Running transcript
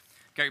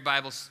Got your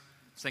Bibles,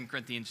 2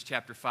 Corinthians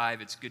chapter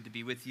 5. It's good to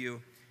be with you.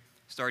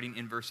 Starting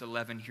in verse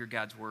 11, hear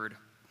God's word.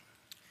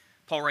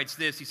 Paul writes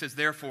this, he says,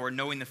 "Therefore,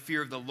 knowing the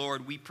fear of the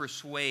Lord, we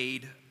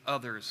persuade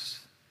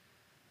others.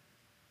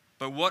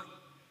 But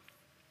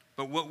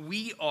what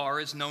we are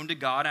is known to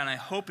God, and I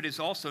hope it is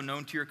also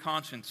known to your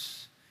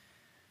conscience.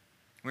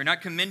 We're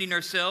not commending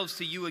ourselves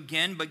to you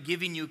again, but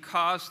giving you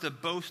cause to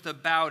boast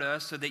about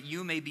us, so that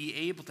you may be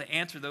able to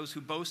answer those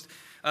who boast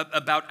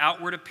about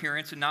outward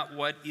appearance and not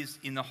what is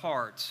in the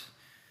heart.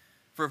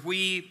 For if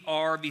we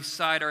are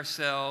beside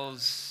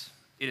ourselves,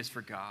 it is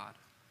for God.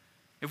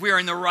 If we are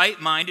in the right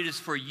mind, it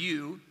is for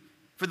you.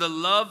 For the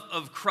love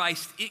of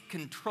Christ, it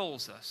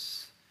controls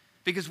us.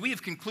 Because we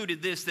have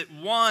concluded this, that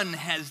one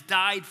has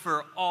died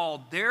for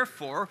all.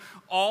 Therefore,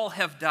 all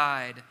have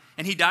died.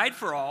 And he died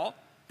for all,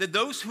 that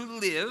those who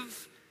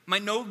live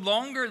might no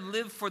longer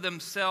live for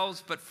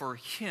themselves, but for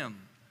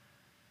him,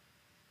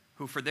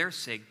 who for their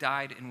sake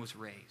died and was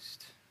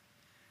raised.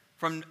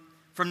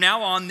 From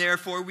now on,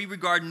 therefore, we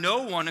regard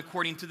no one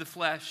according to the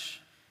flesh.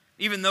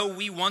 Even though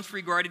we once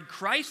regarded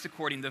Christ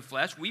according to the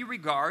flesh, we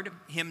regard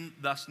him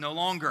thus no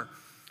longer.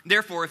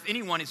 Therefore, if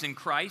anyone is in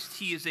Christ,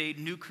 he is a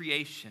new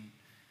creation.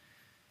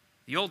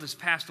 The old has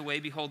passed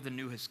away, behold, the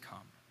new has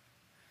come.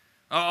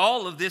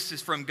 All of this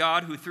is from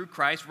God, who through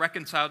Christ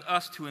reconciled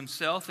us to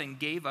himself and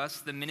gave us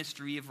the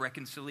ministry of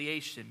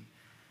reconciliation.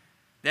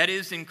 That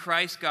is, in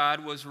Christ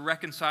God was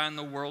reconciling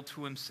the world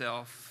to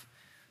himself,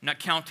 not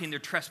counting their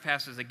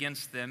trespasses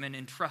against them, and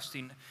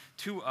entrusting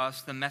to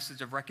us the message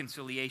of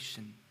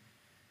reconciliation.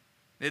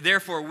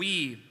 Therefore,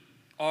 we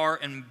are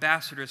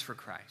ambassadors for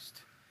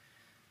Christ.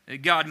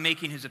 God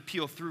making his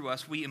appeal through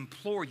us, we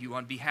implore you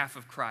on behalf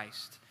of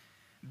Christ,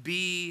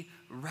 be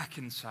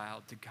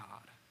reconciled to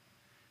God.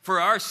 For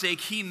our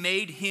sake, he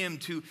made him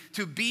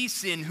to be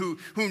sin who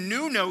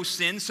knew no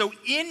sin, so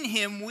in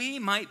him we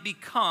might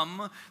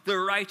become the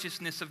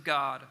righteousness of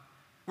God.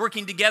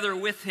 Working together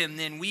with him,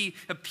 then, we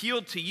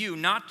appeal to you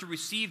not to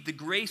receive the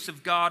grace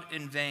of God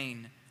in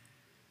vain.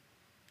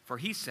 For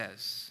he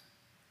says,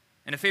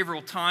 in a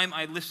favorable time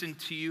I listened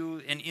to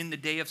you, and in the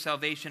day of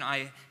salvation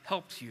I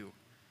helped you.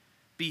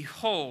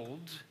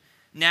 Behold,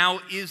 now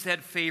is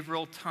that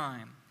favorable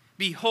time.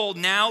 Behold,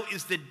 now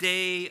is the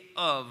day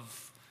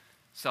of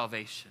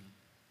salvation."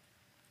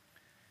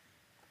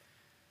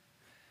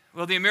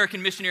 Well, the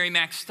American missionary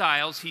Mack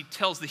Stiles, he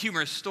tells the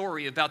humorous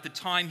story about the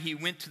time he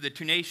went to the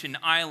Tunisian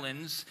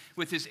islands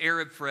with his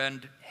Arab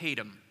friend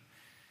Haytham.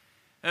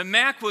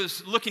 Mack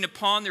was looking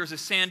upon, there was a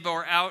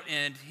sandbar out,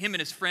 and him and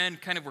his friend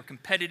kind of were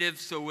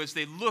competitive, so as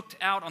they looked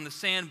out on the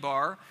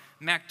sandbar,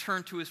 Mack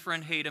turned to his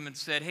friend Haytham and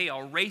said, "Hey,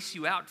 I'll race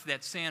you out to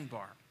that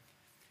sandbar."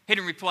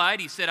 Haytham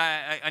replied, he said,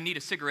 I need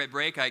a cigarette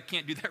break, I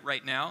can't do that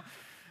right now.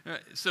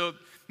 So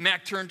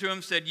Mack turned to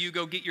him, said, "You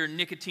go get your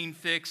nicotine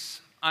fix.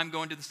 I'm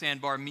going to the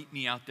sandbar. Meet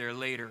me out there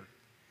later."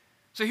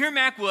 So here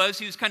Mack was.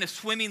 He was kind of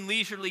swimming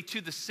leisurely to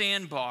the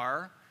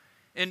sandbar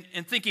and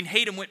thinking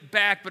Haytham went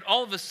back, but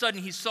all of a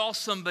sudden he saw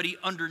somebody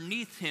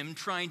underneath him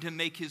trying to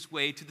make his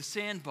way to the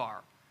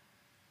sandbar.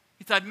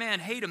 He thought, man,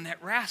 Haytham,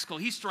 that rascal,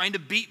 he's trying to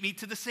beat me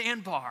to the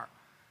sandbar.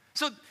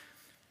 So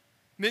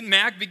then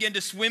Mack began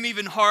to swim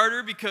even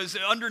harder, because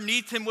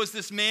underneath him was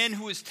this man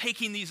who was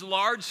taking these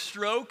large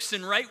strokes,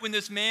 and right when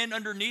this man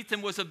underneath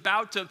him was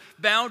about to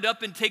bound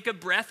up and take a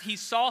breath, he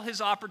saw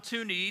his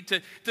opportunity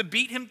to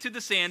beat him to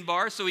the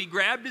sandbar, so he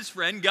grabbed his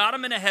friend, got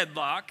him in a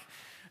headlock,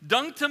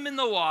 dunked him in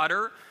the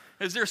water.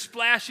 As they're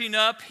splashing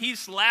up,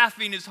 he's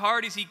laughing as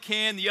hard as he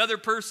can. The other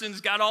person's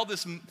got all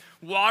this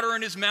water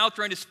in his mouth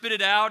trying to spit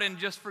it out, and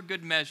just for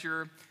good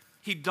measure,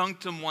 he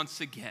dunked him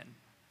once again.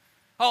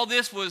 All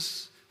this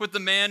was what the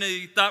man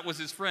he thought was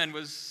his friend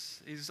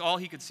all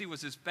he could see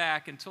was his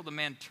back, until the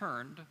man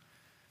turned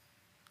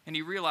and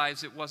he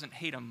realized it wasn't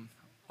Haytham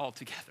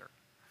altogether.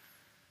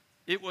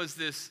 It was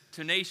this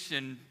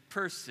Tunisian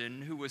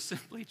person who was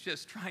simply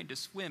just trying to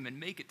swim and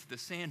make it to the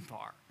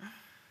sandbar.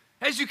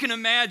 As you can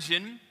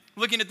imagine,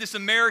 looking at this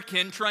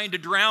American trying to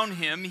drown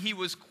him, he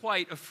was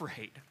quite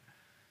afraid.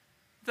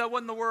 He thought,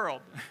 what in the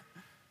world?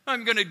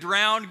 I'm going to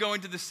drown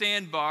going to the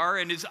sandbar.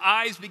 And his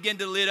eyes begin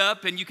to lit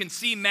up, and you can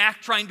see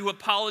Mack trying to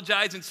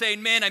apologize and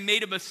saying, man, I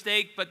made a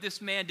mistake, but this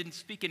man didn't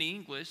speak any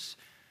English.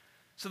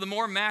 So the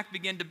more Mack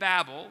began to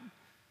babble,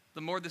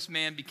 the more this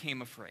man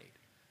became afraid.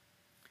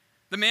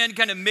 The man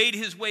kind of made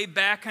his way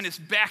back, kind of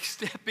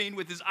backstepping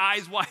with his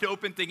eyes wide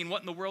open, thinking,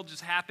 what in the world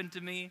just happened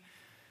to me?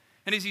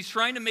 And as he's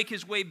trying to make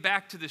his way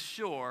back to the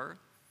shore,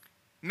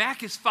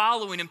 Mack is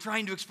following him,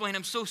 trying to explain,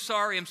 I'm so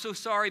sorry,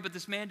 but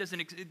this man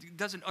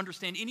doesn't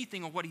understand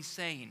anything of what he's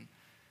saying.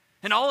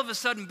 And all of a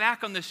sudden,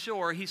 back on the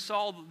shore, he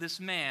saw this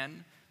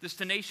man, this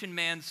Tunisian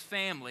man's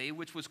family,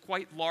 which was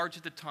quite large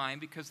at the time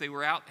because they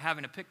were out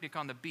having a picnic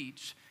on the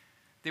beach.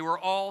 They were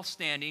all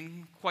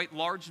standing, quite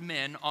large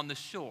men, on the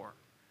shore.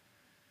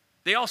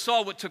 They all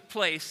saw what took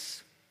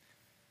place,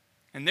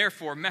 and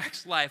therefore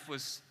Mack's life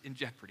was in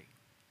jeopardy.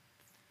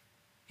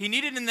 He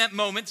needed in that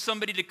moment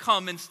somebody to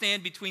come and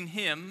stand between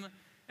him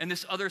and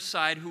this other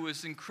side who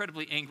was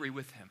incredibly angry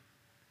with him.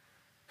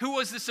 Who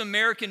was this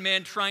American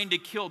man trying to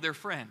kill their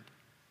friend?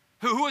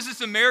 Who was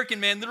this American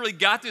man? Literally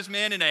got this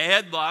man in a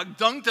headlock,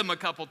 dunked him a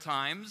couple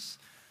times.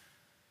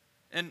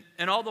 And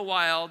all the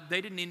while,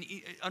 they didn't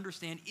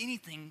understand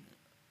anything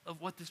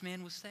of what this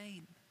man was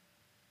saying.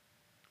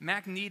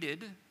 Mac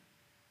needed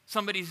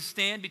somebody to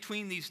stand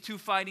between these two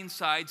fighting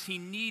sides. He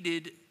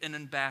needed an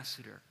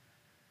ambassador.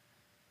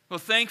 Well,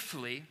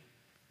 thankfully,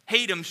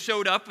 Haytham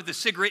showed up with a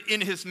cigarette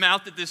in his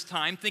mouth at this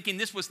time, thinking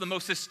this was the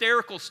most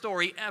hysterical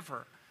story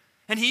ever.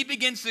 And he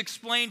begins to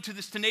explain to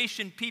this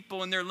Tunisian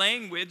people in their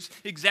language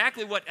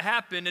exactly what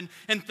happened.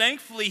 And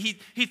thankfully,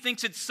 he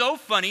thinks it's so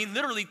funny.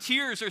 Literally,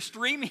 tears are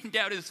streaming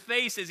down his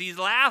face as he's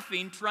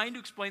laughing, trying to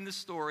explain the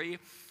story,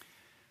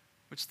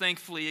 which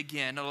thankfully,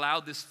 again,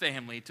 allowed this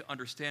family to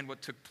understand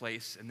what took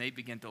place, and they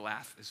began to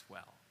laugh as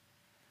well.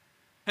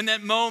 And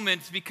that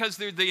moment, because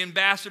the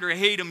ambassador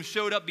Haytham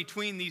showed up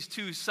between these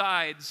two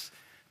sides,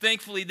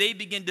 thankfully, they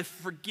begin to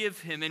forgive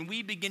him, and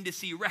we begin to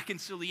see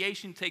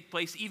reconciliation take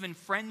place, even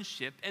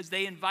friendship, as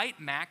they invite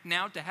Mac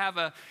now to have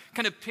a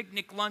kind of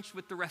picnic lunch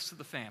with the rest of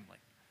the family.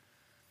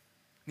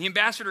 The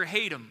ambassador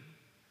Haytham,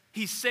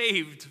 he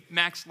saved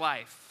Mac's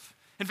life.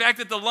 In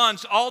fact, at the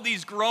lunch, all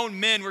these grown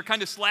men were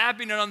kind of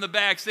slapping it on the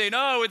back, saying,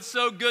 "Oh, it's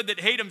so good that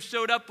Haytham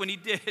showed up when he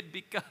did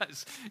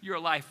because your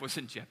life was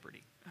in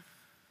jeopardy."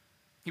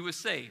 He was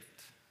saved.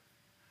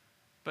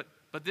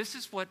 But this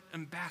is what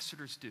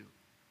ambassadors do.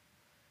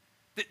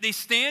 They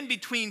stand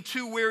between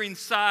two warring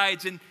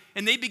sides and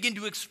they begin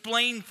to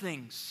explain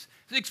things,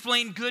 to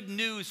explain good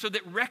news so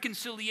that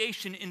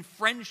reconciliation and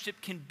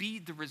friendship can be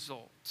the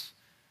result.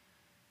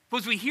 But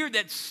as we hear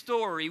that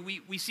story,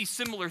 we see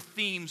similar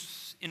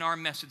themes in our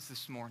message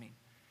this morning.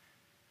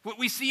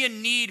 We see a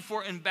need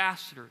for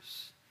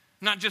ambassadors,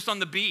 not just on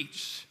the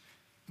beach,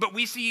 but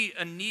we see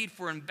a need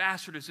for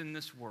ambassadors in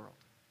this world.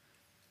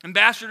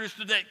 Ambassadors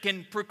that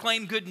can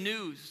proclaim good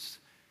news,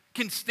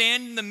 can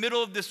stand in the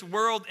middle of this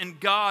world and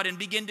God and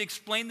begin to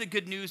explain the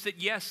good news that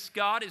yes,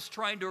 God is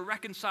trying to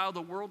reconcile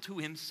the world to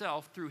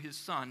himself through his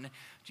Son,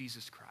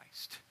 Jesus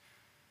Christ.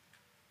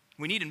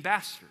 We need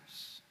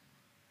ambassadors.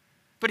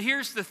 But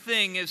here's the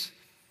thing, is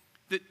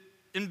that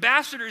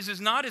ambassadors is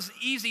not as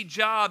easy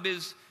job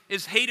as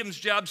Haytham's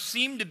job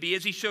seemed to be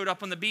as he showed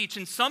up on the beach.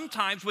 And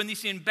sometimes when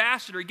this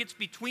ambassador gets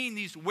between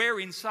these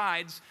warring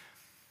sides,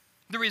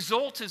 the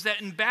result is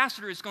that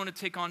ambassador is going to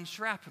take on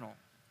shrapnel.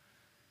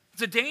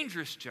 It's a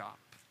dangerous job.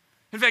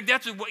 In fact,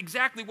 that's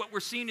exactly what we're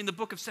seeing in the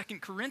book of 2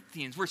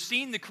 Corinthians. We're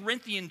seeing the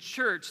Corinthian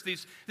church,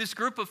 this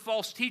group of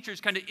false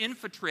teachers kind of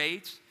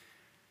infiltrate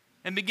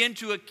and begin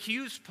to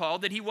accuse Paul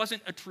that he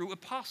wasn't a true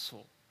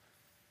apostle.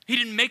 He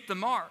didn't make the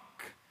mark.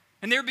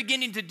 And they're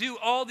beginning to do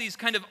all these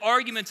kind of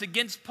arguments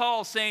against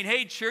Paul, saying,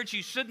 "Hey, church,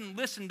 you shouldn't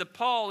listen to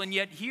Paul." And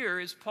yet here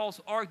is Paul's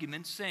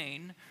argument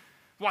saying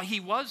why he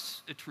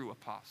was a true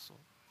apostle,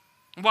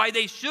 why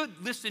they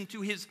should listen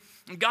to his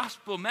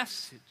gospel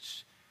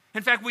message.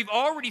 In fact, we've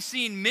already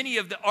seen many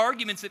of the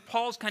arguments that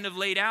Paul's kind of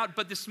laid out,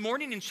 but this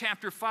morning in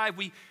chapter 5,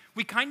 we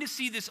kind of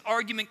see this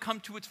argument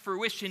come to its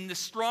fruition, the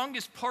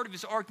strongest part of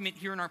his argument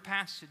here in our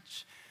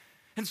passage.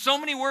 In so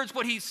many words,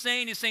 what he's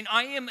saying is saying,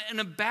 I am an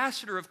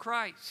ambassador of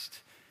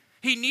Christ.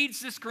 He needs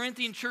this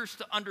Corinthian church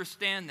to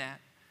understand that.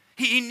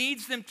 He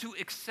needs them to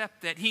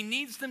accept that. He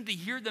needs them to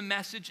hear the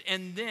message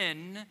and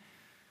then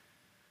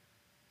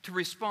to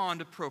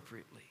respond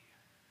appropriately.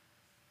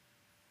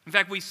 In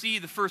fact, we see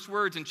the first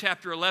words in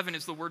chapter 11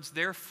 is the words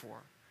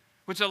 "therefore,"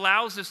 which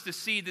allows us to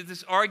see that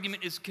this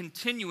argument is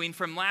continuing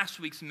from last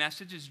week's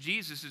message as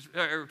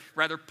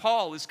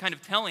Paul is kind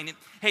of telling it,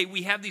 hey,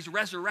 we have these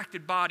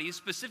resurrected bodies,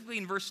 specifically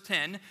in verse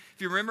 10.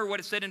 If you remember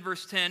what it said in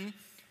verse 10,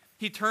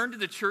 he turned to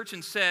the church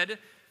and said,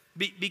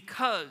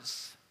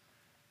 because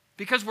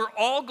we're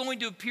all going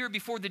to appear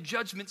before the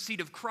judgment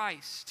seat of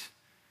Christ.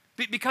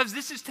 Because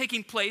this is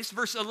taking place,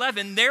 verse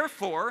 11,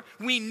 therefore,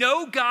 we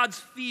know God's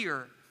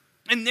fear,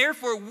 and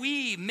therefore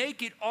we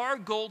make it our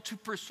goal to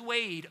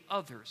persuade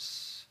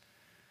others.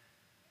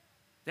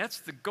 That's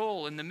the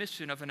goal and the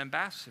mission of an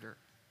ambassador,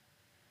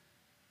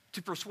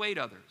 to persuade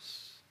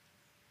others,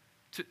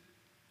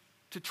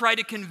 to try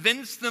to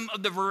convince them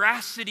of the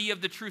veracity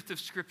of the truth of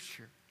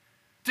Scripture,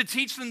 to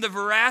teach them the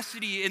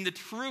veracity and the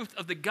truth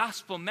of the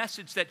gospel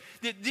message that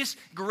this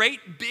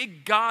great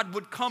big God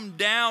would come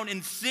down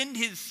and send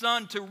his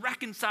Son to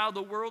reconcile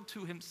the world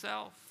to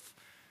himself.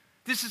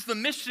 This is the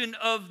mission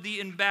of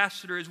the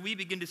ambassador as we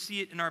begin to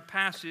see it in our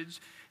passage,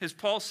 as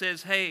Paul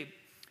says, hey,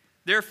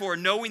 therefore,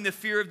 knowing the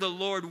fear of the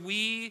Lord,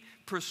 we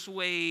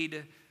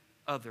persuade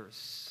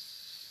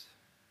others.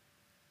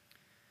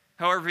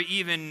 However,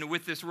 even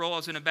with this role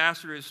as an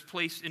ambassador is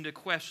placed into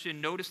question,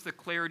 notice the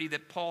clarity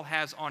that Paul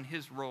has on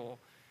his role.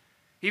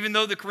 Even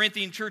though the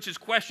Corinthian church is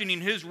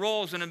questioning his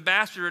role as an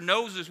ambassador,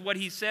 knows what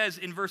he says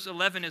in verse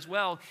 11 as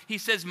well. He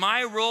says,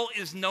 my role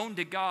is known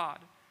to God.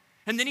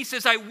 And then he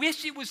says, I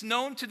wish it was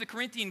known to the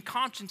Corinthian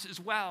conscience as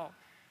well,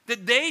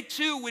 that they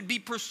too would be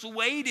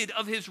persuaded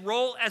of his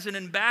role as an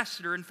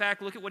ambassador. In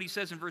fact, look at what he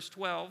says in verse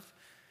 12.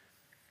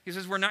 He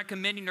says, we're not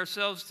commending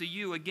ourselves to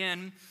you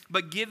again,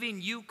 but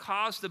giving you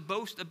cause to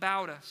boast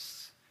about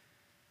us,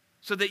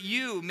 so that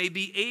you may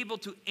be able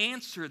to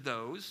answer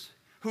those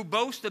who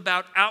boast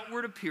about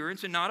outward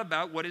appearance and not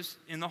about what is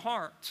in the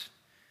heart.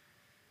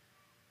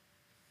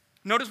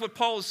 Notice what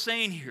Paul is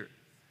saying here.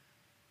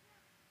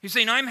 He's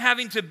saying, I'm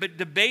having to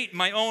debate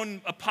my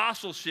own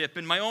apostleship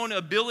and my own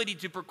ability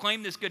to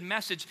proclaim this good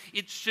message.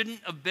 It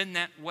shouldn't have been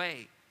that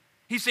way.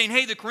 He's saying,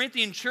 hey, the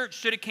Corinthian church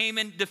should have came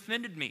and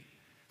defended me.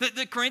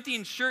 The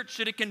Corinthian church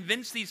should have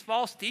convinced these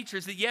false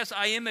teachers that, yes,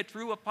 I am a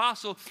true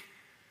apostle.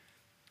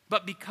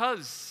 But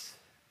because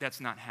that's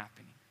not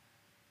happening,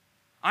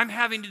 I'm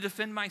having to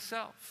defend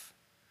myself.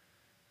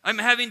 I'm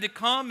having to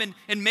come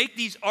and make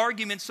these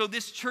arguments so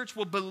this church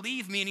will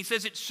believe me. And he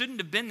says it shouldn't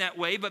have been that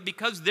way, but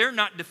because they're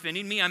not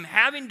defending me, I'm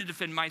having to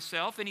defend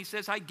myself. And he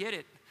says, I get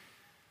it.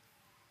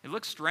 It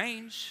looks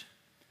strange.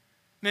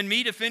 And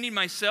me defending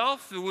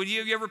myself, would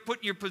you ever put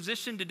in your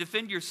position to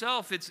defend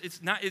yourself?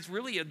 It's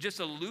really just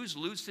a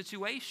lose-lose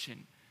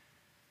situation.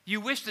 You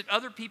wish that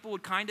other people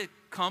would kind of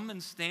come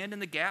and stand in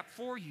the gap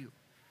for you.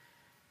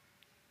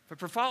 But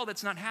for Paul,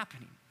 that's not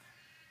happening.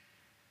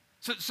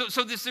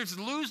 So there's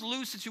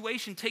lose-lose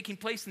situation taking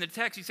place in the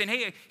text. He's saying,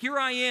 hey, here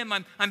I am.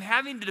 I'm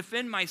having to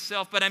defend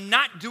myself, but I'm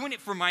not doing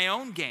it for my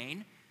own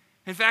gain.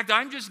 In fact,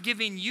 I'm just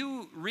giving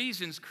you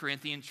reasons,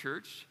 Corinthian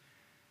church,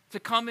 to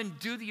come and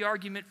do the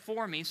argument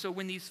for me. So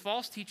when these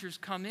false teachers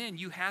come in,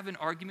 you have an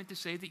argument to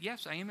say that,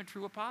 yes, I am a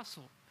true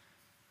apostle.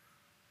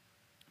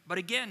 But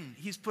again,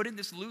 he's put in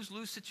this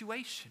lose-lose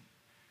situation.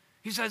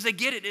 He says, I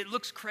get it. It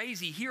looks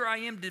crazy. Here I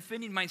am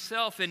defending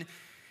myself, and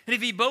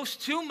if he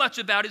boasts too much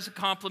about his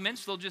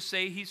accomplishments, they'll just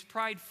say he's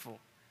prideful.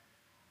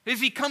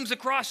 If he comes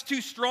across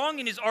too strong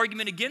in his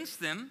argument against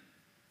them,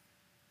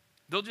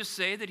 they'll just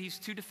say that he's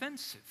too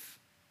defensive.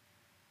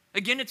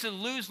 Again, it's a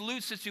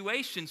lose-lose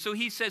situation. So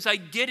he says, I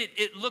get it.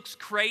 It looks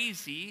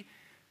crazy.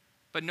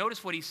 But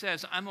notice what he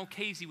says, I'm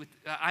okay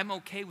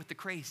with the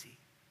crazy.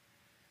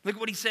 Look at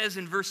what he says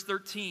in verse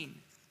 13.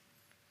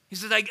 He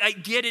says, I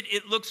get it.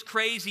 It looks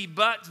crazy.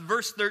 But,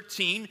 verse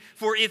 13,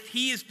 for if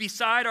he is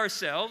beside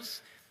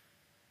ourselves,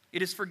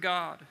 it is for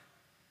God.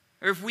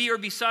 Or if we are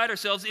beside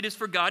ourselves, it is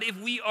for God.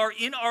 If we are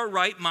in our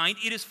right mind,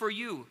 it is for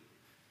you.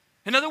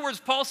 In other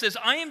words, Paul says,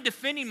 I am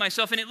defending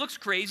myself, and it looks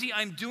crazy.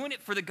 I'm doing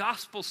it for the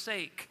gospel's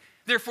sake.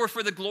 Therefore,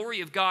 for the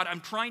glory of God,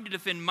 I'm trying to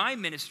defend my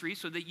ministry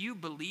so that you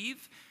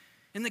believe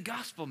in the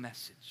gospel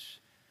message.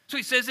 So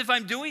he says, if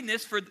I'm doing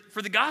this for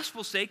the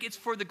gospel's sake, it's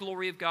for the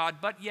glory of God.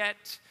 But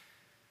yet,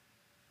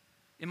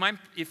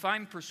 if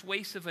I'm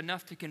persuasive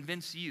enough to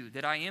convince you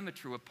that I am a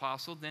true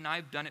apostle, then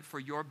I've done it for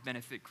your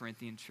benefit,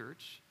 Corinthian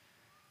church.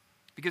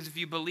 Because if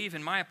you believe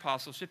in my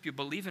apostleship, you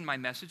believe in my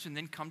message and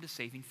then come to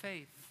saving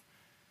faith.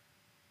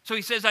 So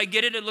he says, I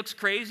get it, it looks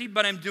crazy,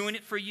 but I'm doing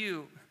it for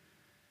you.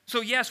 So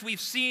yes, we've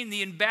seen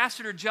the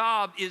ambassador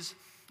job is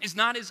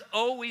not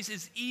always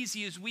as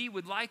easy as we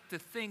would like to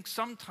think.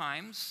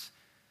 Sometimes,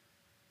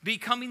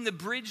 becoming the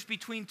bridge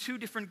between two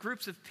different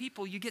groups of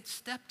people, you get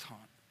stepped on.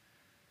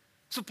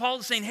 So Paul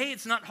is saying, hey,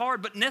 it's not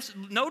hard, but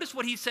notice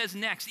what he says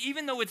next.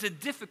 Even though it's a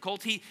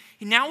difficulty,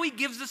 now he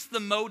gives us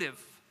the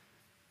motive.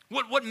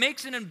 What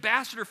makes an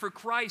ambassador for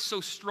Christ so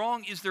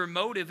strong is their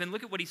motive. And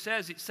look at what he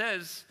says. It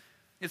says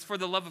it's for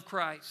the love of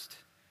Christ.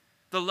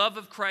 The love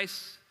of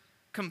Christ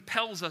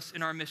compels us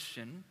in our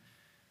mission.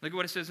 Look at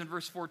what it says in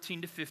verse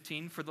 14 to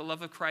 15. For the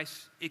love of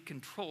Christ, it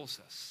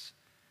controls us.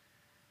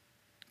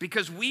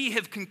 Because we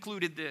have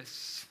concluded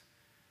this,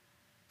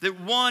 that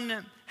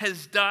one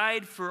has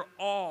died for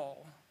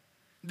all.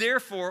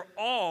 Therefore,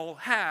 all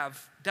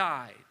have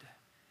died.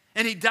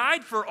 And he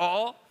died for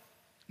all,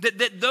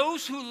 that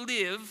those who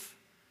live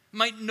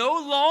might no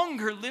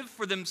longer live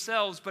for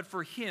themselves, but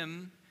for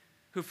him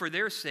who for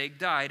their sake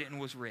died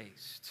and was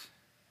raised.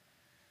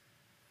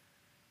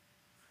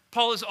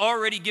 Paul has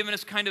already given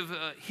us kind of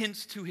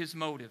hints to his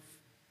motive.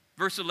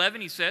 Verse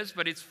 11, he says,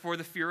 but it's for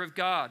the fear of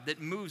God that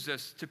moves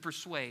us to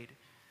persuade.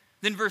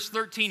 Then verse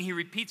 13, he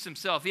repeats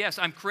himself. Yes,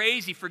 I'm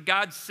crazy for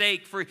God's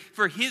sake,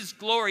 for his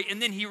glory. And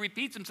then he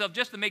repeats himself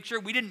just to make sure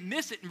we didn't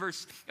miss it in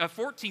verse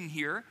 14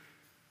 here.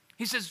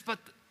 He says, but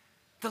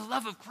the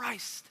love of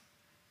Christ,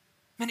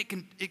 man,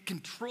 it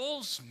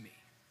controls me.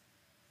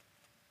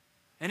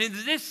 And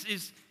this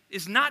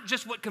is not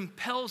just what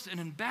compels an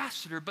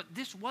ambassador, but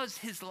this was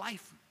his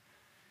life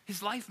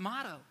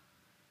motto.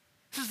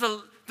 This is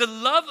the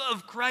love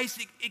of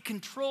Christ, it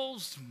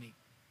controls me.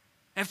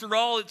 After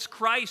all, it's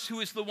Christ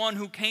who is the one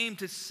who came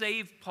to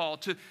save Paul,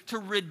 to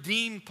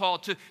redeem Paul,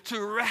 to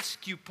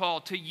rescue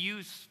Paul, to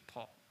use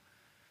Paul.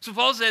 So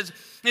Paul says,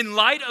 in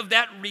light of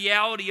that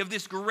reality of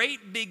this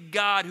great big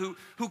God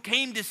who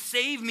came to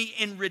save me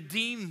and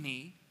redeem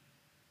me,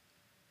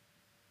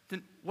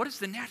 then what is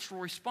the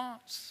natural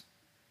response?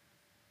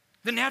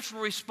 The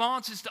natural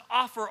response is to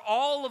offer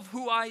all of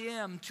who I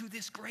am to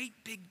this great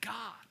big God.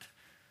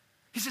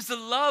 He says, the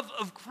love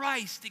of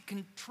Christ, it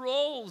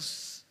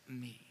controls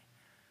me.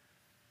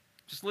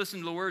 Just listen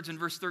to the words in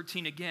verse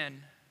 13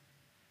 again.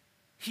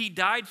 He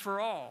died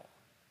for all,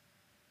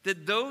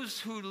 that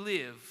those who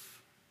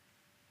live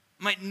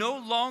might no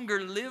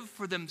longer live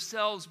for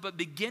themselves, but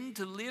begin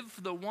to live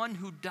for the one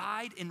who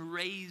died and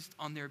raised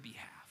on their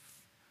behalf.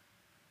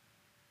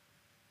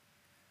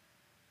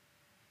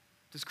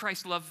 Does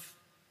Christ love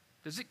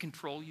Does it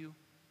control you?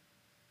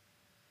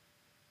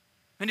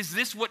 And is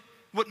this what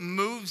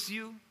moves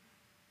you?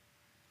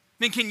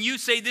 Then can you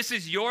say this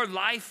is your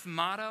life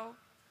motto?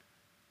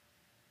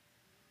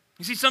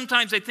 You see,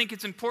 sometimes I think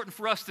it's important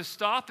for us to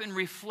stop and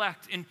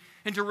reflect and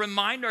to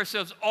remind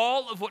ourselves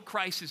all of what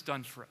Christ has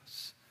done for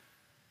us.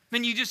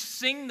 Then you just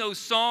sing those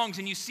songs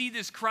and you see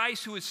this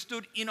Christ who has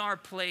stood in our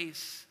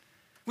place.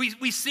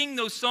 We sing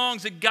those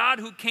songs, a God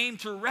who came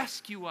to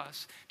rescue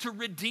us, to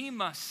redeem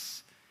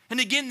us. And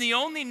again, the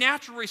only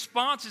natural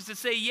response is to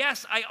say,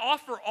 yes, I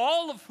offer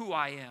all of who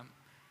I am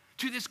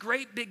to this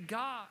great big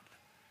God.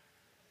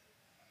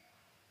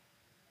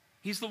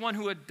 He's the one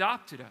who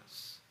adopted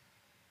us.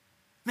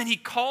 Then he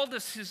called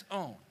us his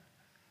own.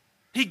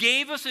 He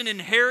gave us an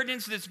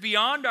inheritance that's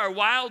beyond our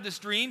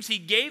wildest dreams. He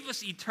gave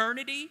us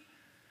eternity.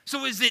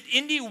 So is it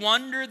any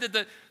wonder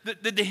that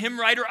the hymn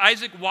writer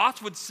Isaac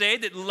Watts would say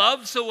that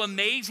love so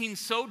amazing,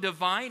 so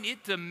divine,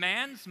 it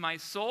demands my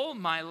soul,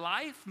 my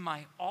life,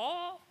 my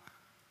all?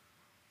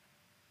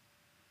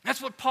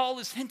 That's what Paul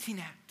is hinting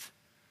at.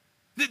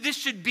 That this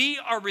should be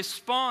our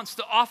response,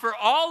 to offer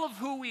all of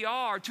who we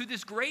are to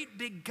this great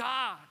big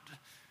God.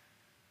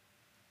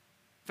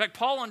 In fact,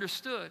 Paul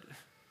understood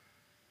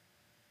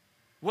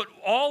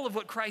all of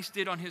what Christ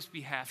did on his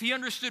behalf. He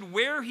understood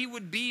where he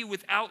would be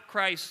without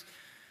Christ,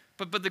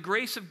 but the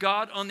grace of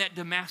God on that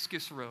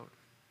Damascus road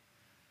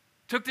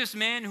took this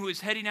man who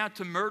was heading out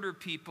to murder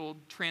people,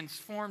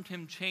 transformed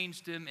him,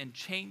 changed him, and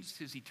changed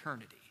his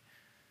eternity.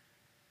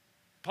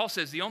 Paul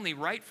says the only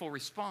rightful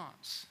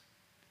response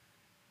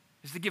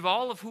is to give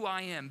all of who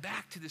I am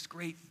back to this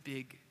great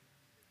big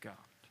God.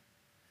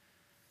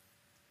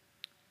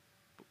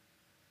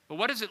 But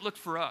what does it look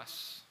for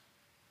us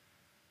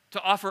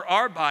to offer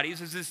our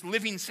bodies as this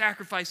living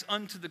sacrifice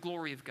unto the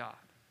glory of God?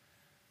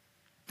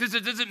 Does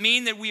it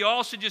mean that we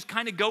all should just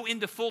kind of go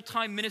into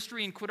full-time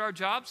ministry and quit our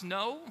jobs?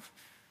 No.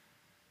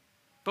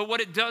 But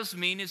what it does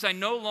mean is I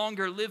no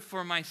longer live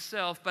for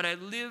myself, but I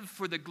live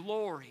for the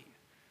glory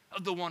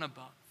of the one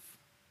above.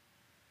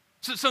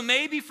 So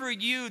maybe for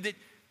you that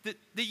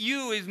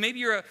you is, maybe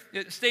you're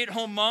a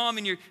stay-at-home mom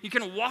and you're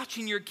kind of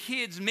watching your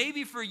kids.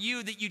 Maybe for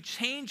you that you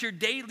change your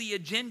daily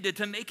agenda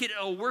to make it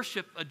a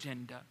worship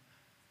agenda.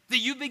 That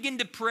you begin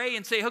to pray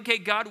and say, okay,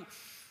 God,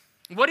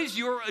 what is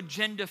your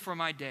agenda for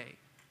my day?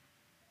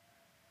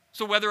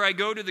 So whether I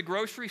go to the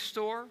grocery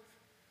store,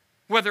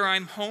 whether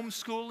I'm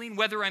homeschooling,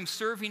 whether I'm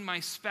serving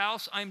my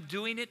spouse, I'm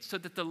doing it so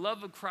that the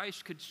love of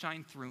Christ could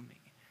shine through me.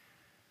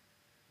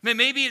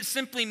 Maybe it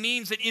simply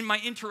means that in my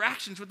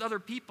interactions with other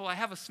people, I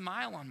have a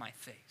smile on my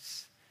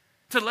face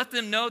to let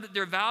them know that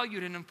they're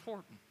valued and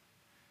important.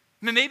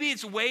 Maybe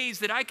it's ways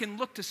that I can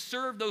look to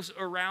serve those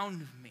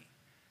around me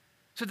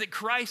so that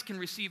Christ can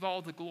receive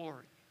all the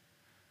glory.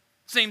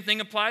 Same thing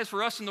applies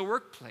for us in the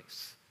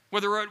workplace,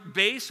 whether we're at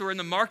base or in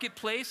the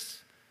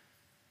marketplace.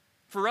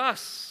 For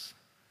us,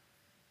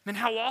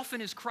 how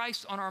often is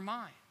Christ on our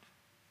mind?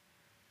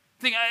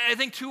 I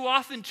think too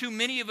often, too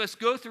many of us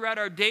go throughout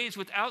our days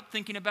without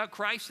thinking about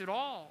Christ at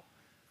all.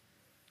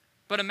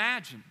 But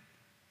imagine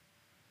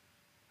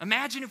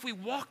if we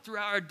walked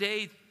throughout our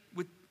day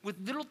with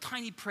little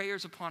tiny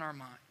prayers upon our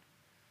mind.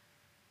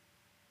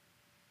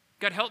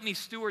 God, help me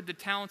steward the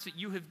talents that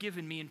you have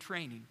given me in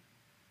training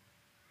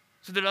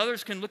so that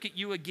others can look at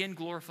you again,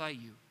 glorify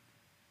you.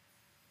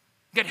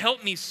 God,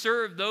 help me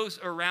serve those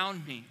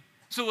around me.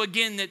 So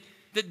again,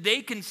 that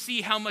they can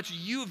see how much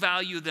you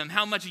value them,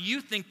 how much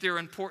you think they're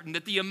important,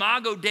 that the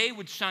Imago Dei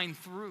would shine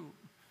through.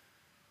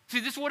 See,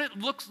 this is what it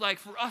looks like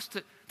for us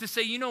to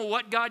say, you know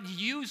what, God,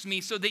 use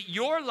me so that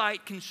your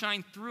light can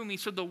shine through me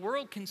so the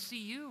world can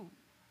see you.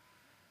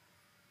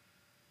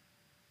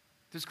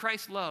 Does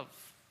Christ's love,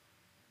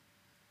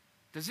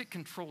 does it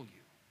control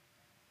you?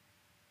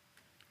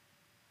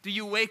 Do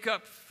you wake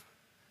up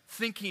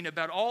thinking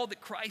about all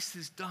that Christ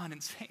has done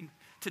and saying,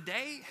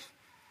 today,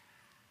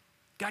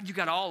 God, you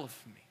got all of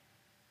me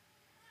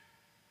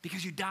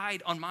because you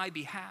died on my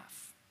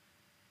behalf.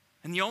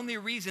 And the only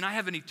reason I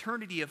have an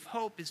eternity of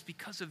hope is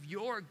because of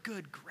your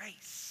good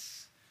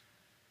grace.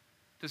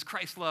 Does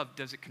Christ's love,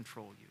 does it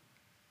control you?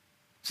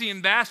 See,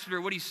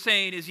 ambassador, what he's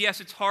saying is, yes,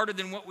 it's harder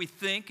than what we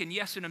think, and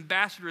yes, an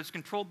ambassador is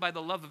controlled by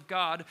the love of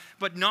God,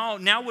 but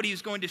now what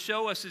he's going to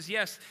show us is,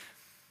 yes,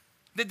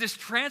 that this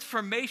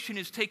transformation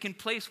is taking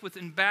place with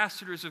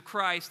ambassadors of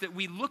Christ, that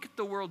we look at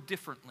the world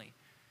differently.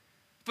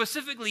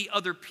 Specifically,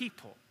 other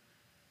people.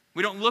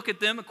 We don't look at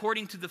them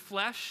according to the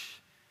flesh,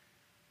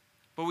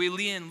 but we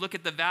look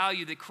at the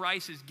value that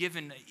Christ has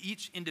given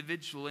each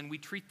individual, and we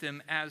treat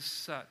them as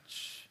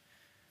such.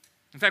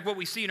 In fact, what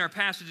we see in our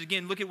passage,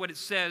 again, look at what it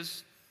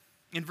says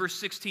in verse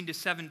 16 to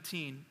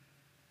 17.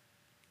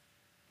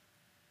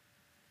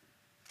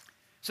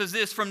 It says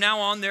this, "From now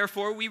on,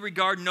 therefore, we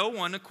regard no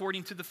one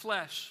according to the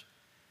flesh.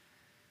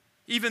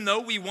 Even though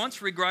we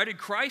once regarded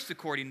Christ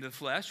according to the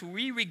flesh,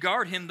 we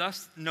regard him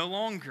thus no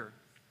longer.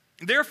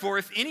 Therefore,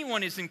 if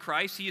anyone is in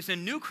Christ, he is a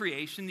new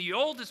creation. The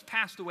old has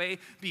passed away.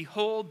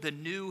 Behold, the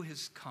new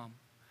has come."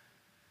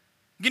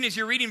 Again, as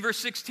you're reading verse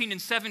 16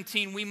 and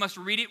 17, we must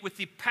read it with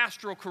the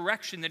pastoral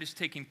correction that is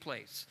taking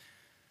place.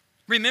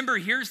 Remember,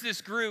 here's this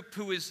group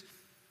who is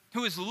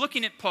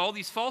looking at Paul,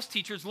 these false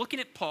teachers looking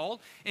at Paul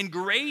and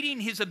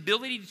grading his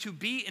ability to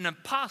be an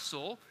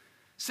apostle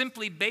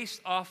simply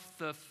based off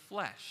the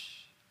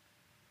flesh.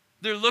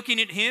 They're looking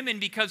at him, and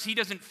because he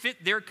doesn't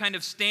fit their kind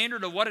of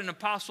standard of what an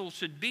apostle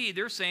should be,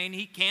 they're saying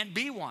he can't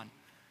be one.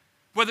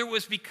 Whether it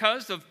was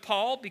because of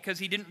Paul, because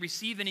he didn't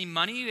receive any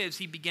money as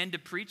he began to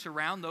preach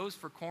around those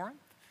for Corinth,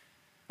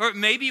 or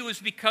maybe it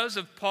was because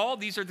of Paul.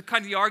 These are the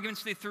kind of the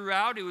arguments they threw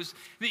out. It was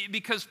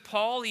because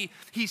Paul,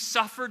 he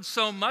suffered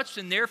so much,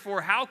 and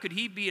therefore how could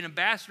he be an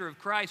ambassador of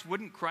Christ?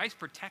 Wouldn't Christ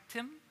protect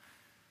him?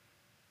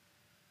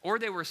 Or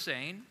they were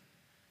saying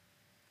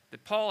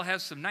that Paul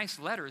has some nice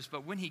letters,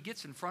 but when he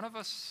gets in front of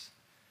us,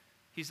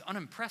 he's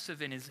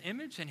unimpressive in his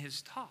image and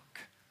his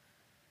talk.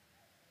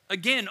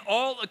 Again,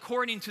 all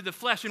according to the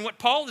flesh. And what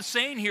Paul is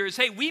saying here is,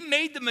 hey, we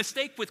made the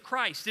mistake with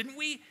Christ, didn't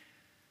we?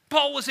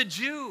 Paul was a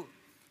Jew.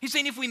 He's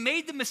saying if we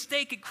made the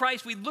mistake at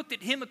Christ, we looked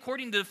at him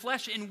according to the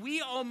flesh, and we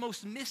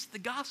almost missed the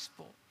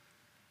gospel.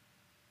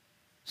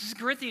 This is the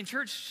Corinthian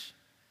church.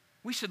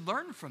 We should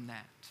learn from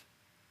that.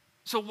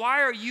 So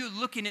why are you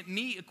looking at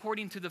me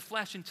according to the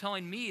flesh and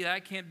telling me that I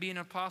can't be an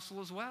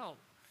apostle as well?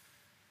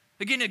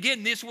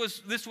 Again, this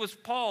was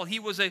Paul. He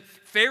was a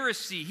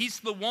Pharisee. He's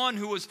the one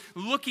who was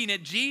looking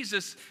at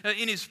Jesus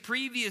in his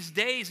previous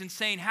days and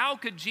saying, how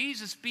could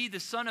Jesus be the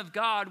Son of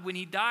God when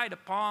he died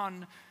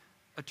upon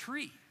a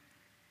tree?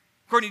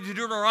 According to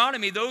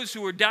Deuteronomy, those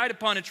who were died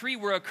upon a tree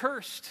were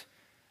accursed.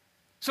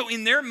 So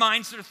in their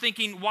minds, they're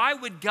thinking, why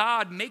would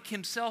God make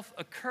himself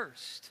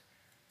accursed?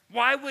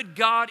 Why would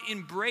God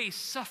embrace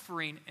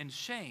suffering and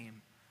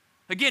shame?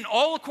 Again,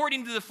 all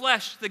according to the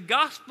flesh, the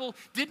gospel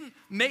didn't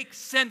make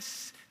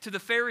sense to the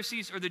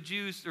Pharisees or the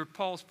Jews or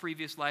Paul's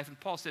previous life. And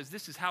Paul says,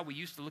 this is how we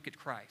used to look at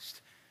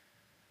Christ.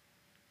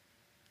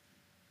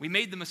 We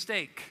made the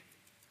mistake.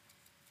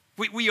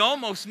 We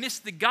almost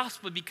missed the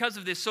gospel because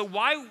of this. So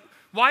why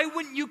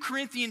wouldn't you,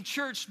 Corinthian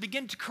church,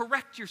 begin to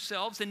correct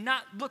yourselves and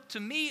not look to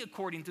me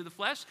according to the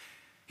flesh?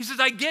 He says,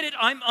 I get it,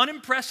 I'm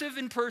unimpressive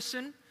in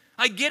person.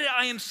 I get it,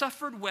 I am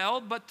suffered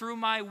well, but through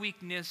my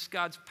weakness,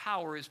 God's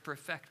power is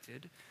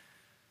perfected.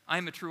 I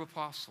am a true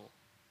apostle.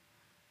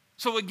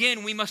 So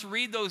again, we must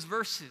read those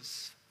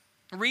verses.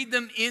 Read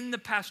them in the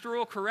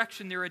pastoral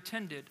correction they're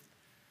intended.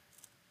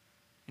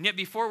 And yet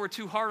before we're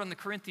too hard on the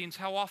Corinthians,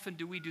 how often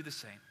do we do the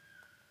same?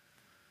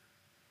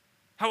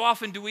 How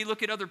often do we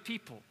look at other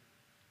people?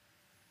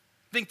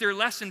 Think they're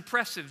less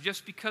impressive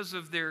just because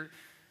of the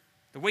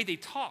way they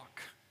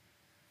talk.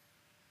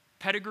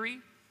 Pedigree.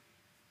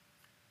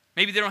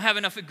 Maybe they don't have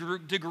enough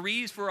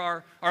degrees for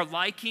our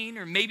liking,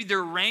 or maybe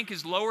their rank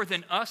is lower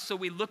than us, so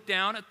we look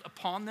down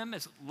upon them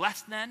as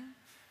less than.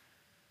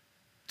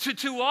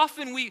 Too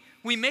often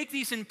we make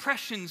these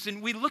impressions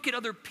and we look at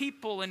other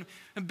people and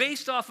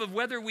based off of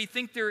whether we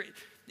think they're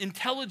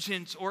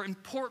intelligent or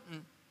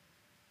important,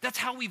 that's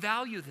how we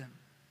value them.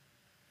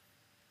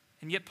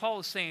 And yet Paul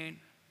is saying,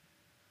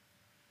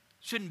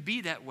 shouldn't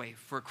be that way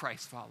for a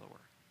Christ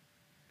follower.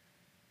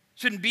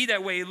 Shouldn't be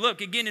that way.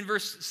 Look, again in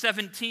verse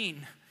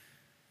 17.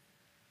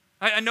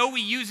 I know we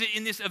use it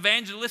in this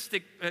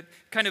evangelistic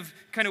kind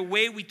of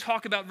way we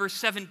talk about verse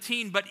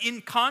 17, but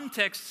in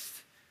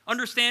context,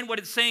 understand what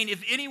it's saying.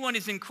 If anyone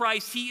is in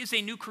Christ, he is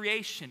a new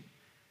creation.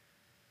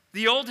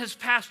 The old has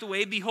passed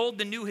away. Behold,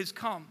 the new has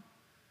come.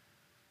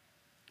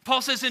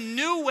 Paul says a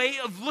new way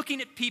of looking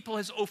at people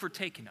has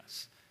overtaken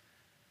us.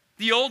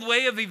 The old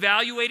way of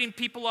evaluating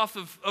people off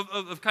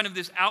of kind of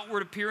this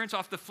outward appearance,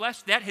 off the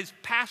flesh, that has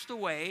passed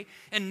away.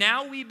 And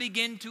now we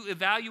begin to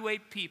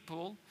evaluate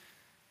people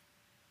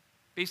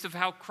based on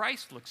how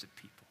Christ looks at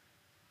people.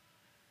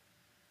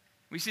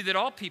 We see that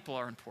all people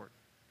are important.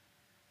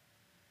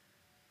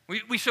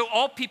 We show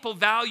all people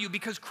value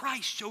because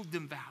Christ showed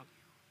them value.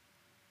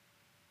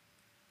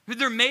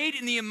 They're made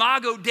in the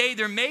imago Dei.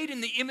 They're made in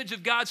the image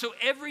of God. So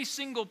every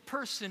single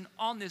person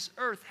on this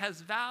earth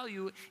has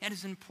value and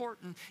is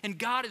important. And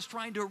God is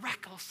trying to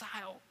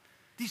reconcile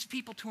these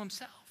people to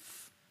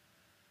himself.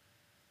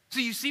 So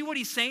you see what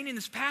he's saying in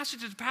this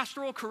passage is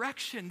pastoral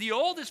correction. The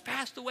old has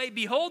passed away.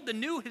 Behold, the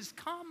new has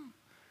come.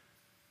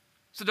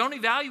 So don't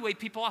evaluate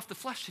people off the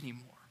flesh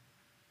anymore.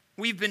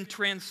 We've been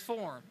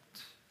transformed.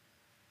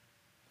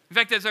 In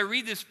fact, as I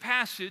read this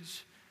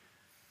passage,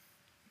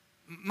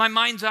 my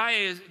mind's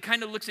eye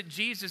kind of looks at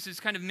Jesus'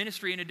 kind of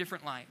ministry in a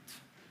different light.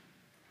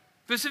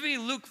 Specifically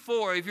Luke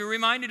 4. If you're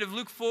reminded of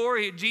Luke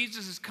 4,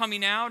 Jesus is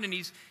coming out and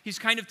he's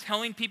kind of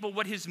telling people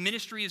what his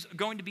ministry is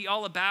going to be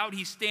all about.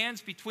 He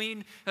stands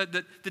between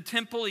the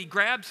temple, he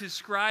grabs his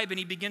scribe and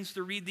he begins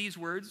to read these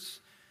words.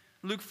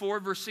 Luke 4,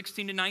 verse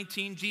 16 to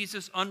 19,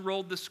 Jesus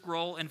unrolled the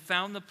scroll and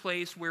found the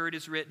place where it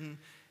is written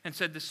and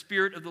said, the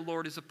Spirit of the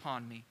Lord is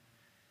upon me,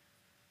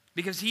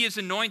 because he has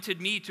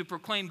anointed me to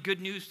proclaim good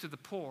news to the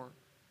poor.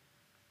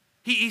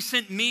 He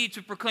sent me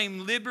to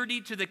proclaim liberty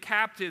to the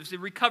captives,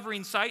 and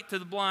recovering sight to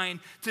the blind,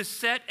 to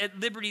set at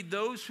liberty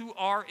those who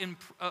are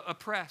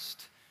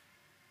oppressed.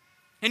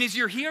 And as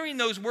you're hearing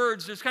those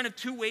words, there's kind of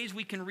two ways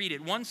we can read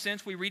it. One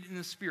sense, we read it in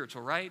the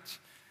spiritual, right?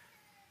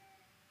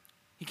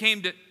 He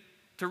came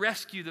to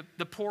rescue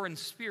the poor in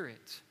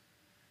spirit.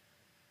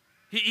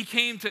 He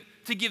came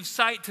to give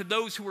sight to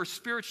those who were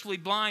spiritually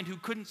blind, who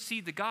couldn't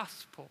see the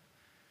gospel.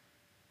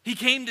 He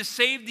came to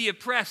save the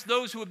oppressed,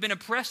 those who have been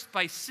oppressed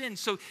by sin.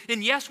 So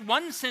in yes,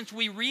 one sense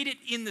we read it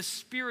in the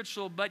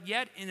spiritual, but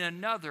yet in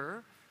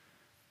another,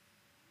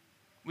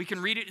 we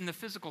can read it in the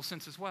physical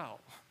sense as well.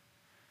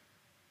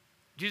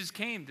 Jesus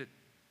came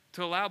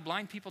to allow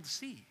blind people to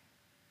see.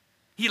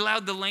 He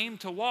allowed the lame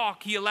to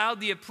walk. He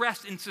allowed the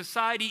oppressed in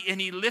society, and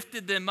he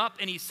lifted them up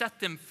and he set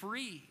them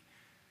free.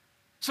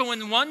 So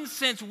in one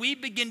sense, we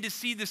begin to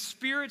see the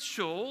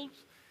spiritual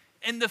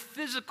and the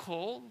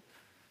physical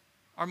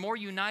are more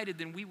united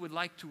than we would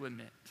like to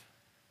admit.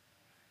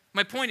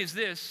 My point is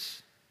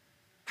this: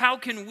 how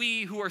can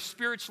we who are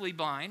spiritually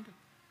blind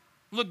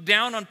look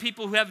down on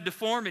people who have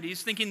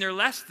deformities thinking they're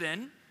less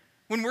than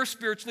when we're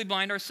spiritually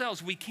blind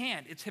ourselves? We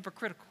can't. It's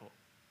hypocritical.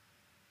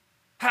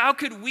 How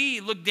could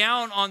we look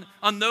down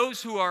on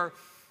those who are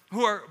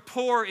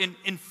poor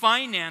in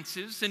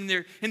finances, in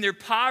their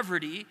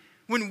poverty,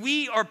 when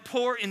we are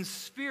poor in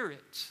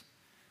spirit?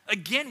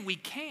 Again, we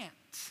can't.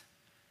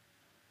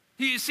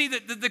 You see,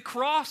 the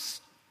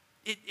cross,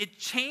 it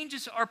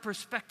changes our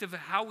perspective of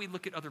how we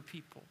look at other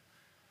people.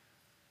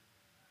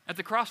 At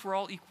the cross, we're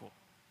all equal.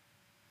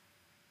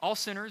 All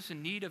sinners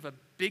in need of a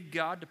big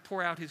God to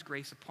pour out his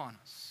grace upon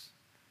us.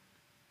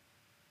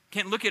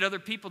 Can't look at other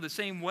people the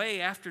same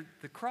way after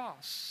the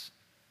cross.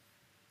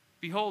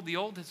 Behold, the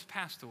old has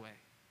passed away.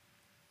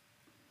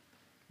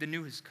 The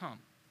new has come.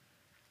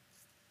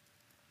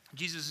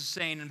 Jesus is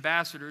saying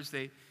ambassadors,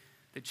 they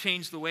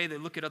change the way they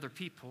look at other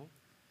people.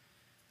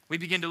 We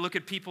begin to look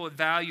at people as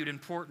valued,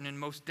 important, and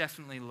most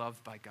definitely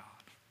loved by God.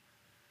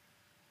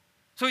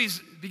 So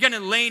he's begun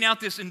to laying out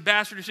this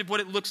ambassadorship, what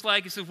it looks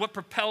like. He says what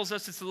propels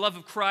us. It's the love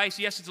of Christ.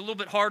 Yes, it's a little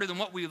bit harder than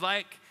what we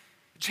like.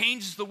 It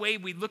changes the way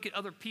we look at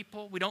other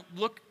people. We don't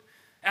look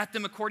at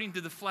them according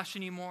to the flesh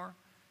anymore.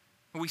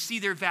 We see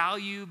their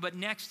value, but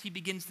next he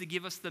begins to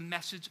give us the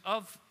message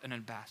of an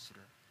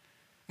ambassador.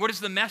 What is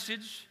the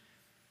message?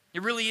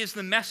 It really is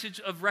the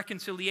message of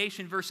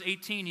reconciliation. Verse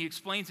 18, he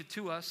explains it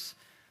to us.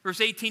 Verse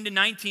 18 to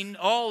 19,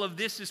 all of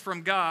this is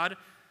from God,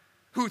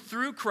 who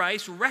through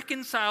Christ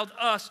reconciled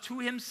us to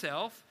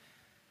himself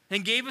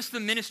and gave us the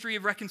ministry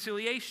of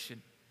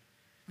reconciliation.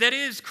 That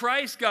is,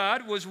 Christ,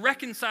 God, was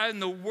reconciling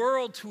the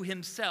world to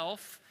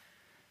himself,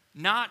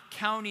 not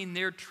counting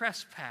their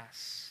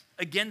trespass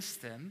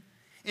against them,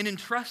 and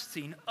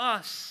entrusting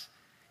us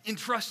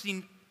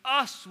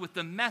with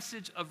the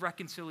message of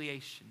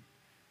reconciliation.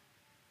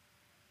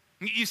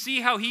 You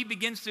see how he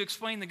begins to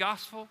explain the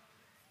gospel?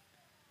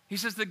 He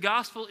says the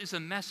gospel is a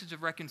message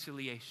of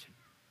reconciliation.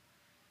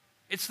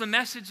 It's the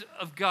message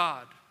of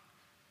God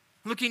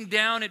looking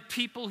down at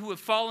people who have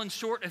fallen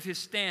short of his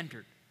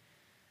standard,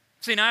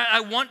 saying, I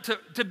want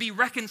to be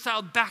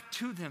reconciled back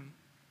to them.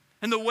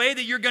 And the way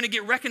that you're going to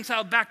get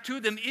reconciled back to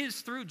them is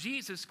through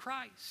Jesus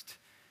Christ.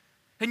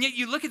 And yet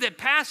you look at that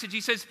passage,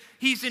 he says,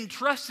 he's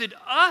entrusted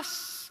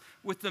us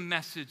with the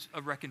message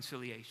of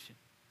reconciliation.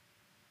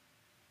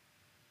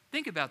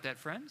 Think about that,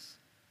 friends.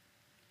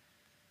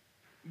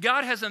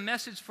 God has a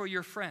message for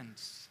your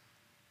friends.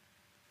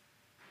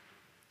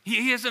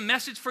 He has a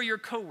message for your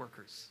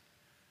coworkers.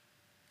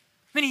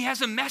 Then he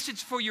has a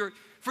message for your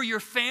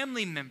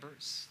family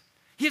members.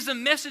 He has a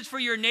message for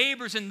your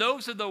neighbors and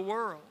those of the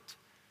world.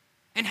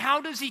 And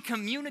how does he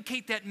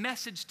communicate that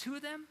message to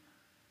them?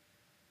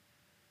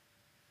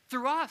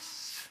 Through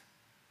us.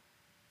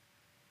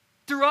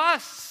 Through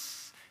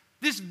us.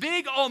 This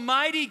big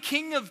almighty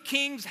King of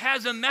Kings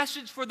has a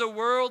message for the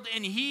world,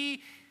 and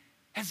he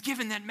has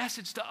given that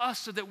message to us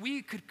so that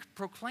we could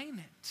proclaim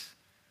it.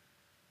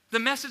 The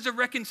message of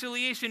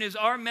reconciliation is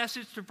our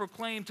message to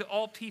proclaim to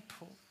all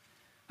people.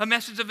 A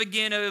message of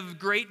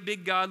great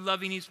big God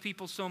loving his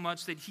people so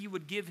much that he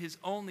would give his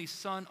only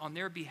son on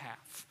their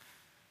behalf.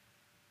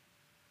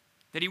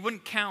 That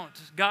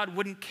God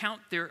wouldn't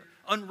count their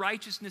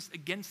unrighteousness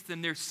against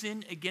them, their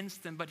sin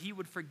against them, but he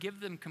would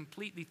forgive them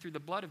completely through the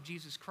blood of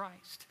Jesus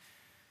Christ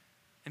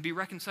and be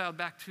reconciled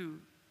back to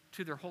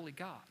their holy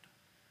God.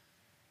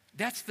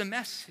 That's the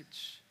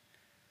message,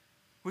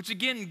 which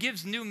again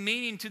gives new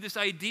meaning to this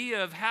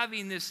idea of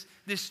having this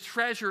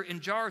treasure in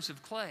jars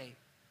of clay.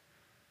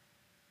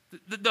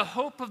 The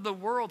hope of the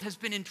world has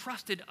been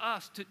entrusted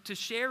us to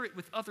share it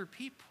with other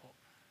people.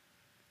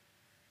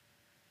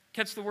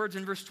 Catch the words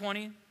in verse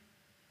 20.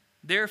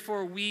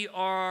 Therefore, we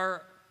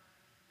are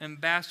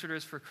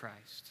ambassadors for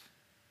Christ,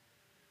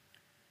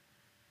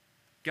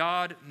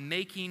 God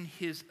making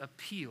his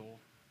appeal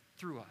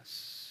through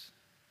us.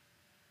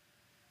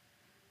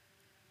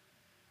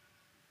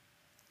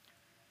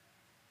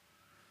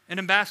 An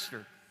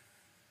ambassador,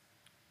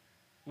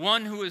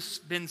 one who has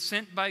been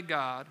sent by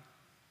God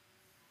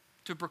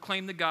to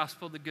proclaim the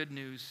gospel, the good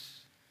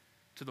news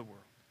to the world.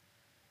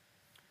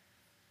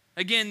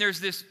 Again, there's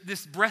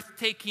this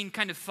breathtaking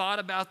kind of thought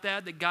about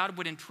that God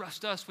would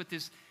entrust us with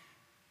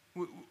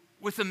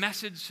the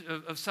message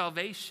of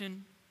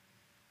salvation.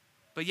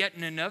 But yet,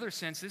 in another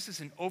sense, this is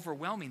an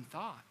overwhelming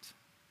thought.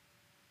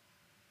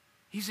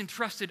 He's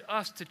entrusted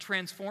us to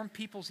transform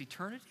people's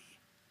eternity.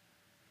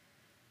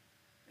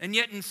 And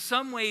yet in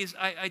some ways,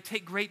 I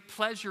take great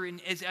pleasure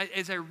in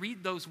as I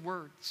read those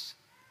words.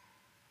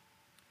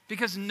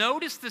 Because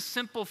notice the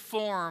simple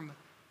form,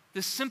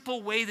 the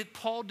simple way that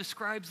Paul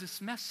describes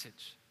this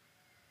message.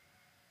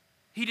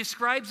 He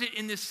describes it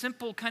in this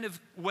simple kind of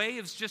way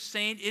of just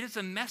saying it is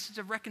a message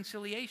of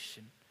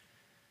reconciliation,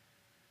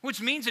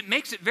 which means it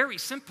makes it very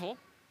simple.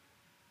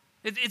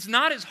 It's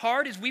not as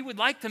hard as we would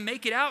like to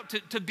make it out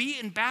to be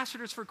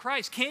ambassadors for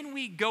Christ. Can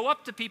we go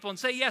up to people and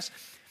say, yes,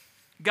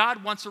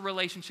 God wants a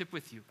relationship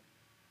with you.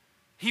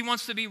 He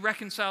wants to be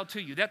reconciled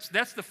to you. That's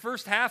the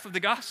first half of the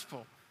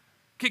gospel.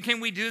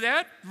 Can we do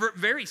that?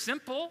 Very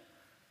simple.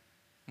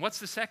 What's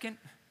the second?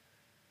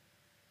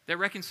 That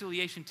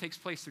reconciliation takes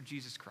place through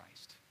Jesus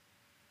Christ.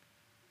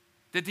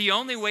 That the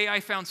only way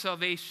I found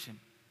salvation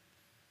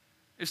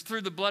is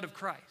through the blood of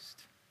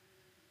Christ.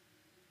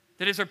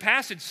 That, as our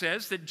passage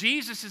says, that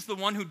Jesus is the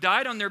one who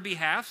died on their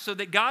behalf so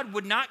that God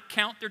would not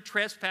count their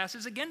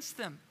trespasses against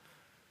them.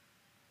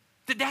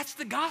 That's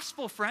the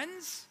gospel,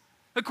 friends.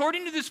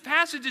 According to this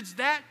passage, it's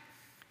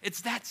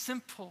that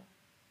simple.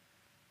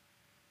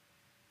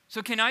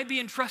 So can I be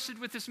entrusted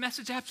with this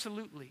message?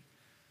 Absolutely.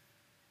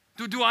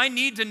 Do I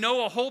need to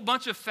know a whole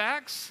bunch of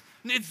facts?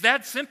 It's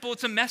that simple.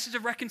 It's a message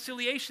of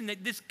reconciliation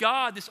that this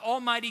God, this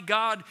almighty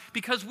God,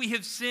 because we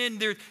have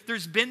sinned,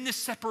 there's been this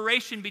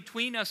separation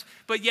between us,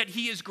 but yet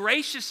he is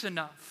gracious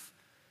enough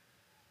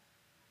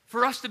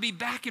for us to be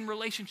back in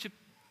relationship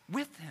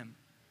with him.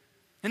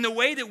 And the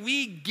way that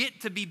we get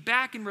to be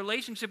back in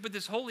relationship with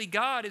this holy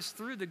God is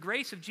through the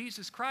grace of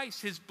Jesus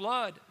Christ, his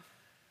blood,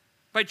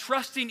 by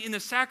trusting in the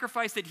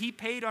sacrifice that he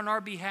paid on our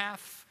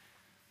behalf,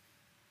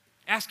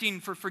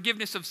 asking for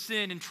forgiveness of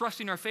sin and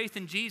trusting our faith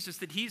in Jesus,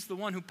 that he's the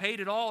one who paid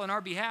it all on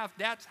our behalf.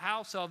 That's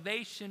how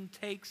salvation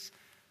takes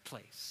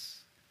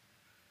place.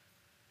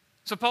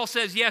 So Paul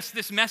says, yes,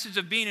 this message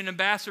of being an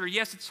ambassador,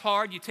 yes, it's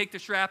hard. You take the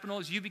shrapnel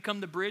as you become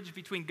the bridge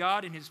between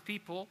God and his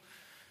people.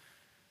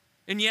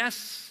 And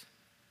yes,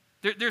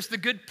 there's the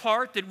good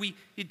part that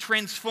it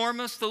transforms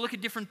us to look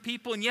at different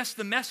people. And yes,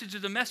 the message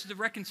is a message of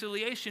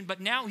reconciliation. But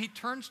now he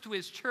turns to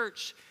his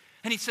church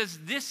and he says,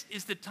 this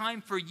is the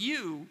time for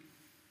you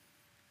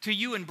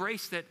to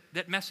embrace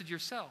that message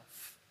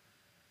yourself.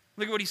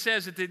 Look at what he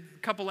says at the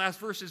couple last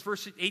verses,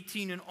 verse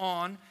 18 and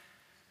on. It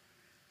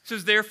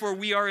says, therefore,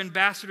 we are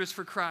ambassadors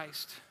for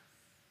Christ,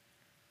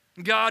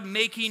 God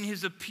making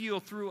his appeal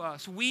through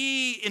us.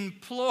 We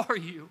implore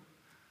you,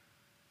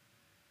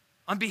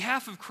 on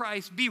behalf of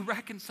Christ, be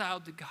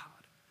reconciled to God.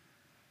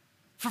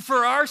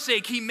 For our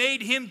sake, he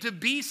made him to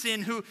be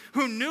sin who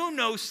knew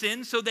no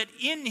sin, so that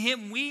in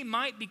him we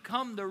might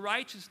become the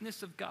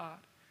righteousness of God.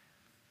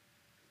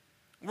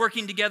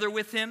 Working together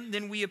with him,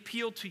 then we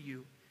appeal to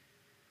you.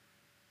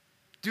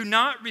 Do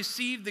not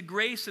receive the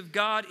grace of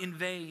God in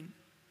vain.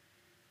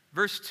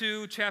 Verse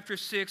 2, chapter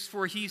 6,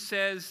 for he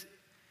says,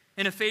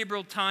 in a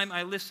favorable time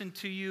I listened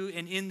to you,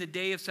 and in the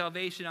day of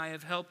salvation I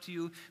have helped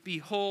you.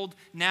 Behold,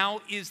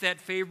 now is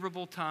that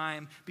favorable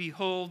time.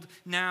 Behold,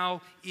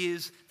 now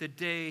is the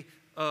day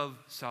of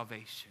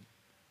salvation.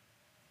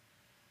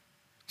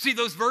 See,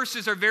 those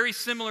verses are very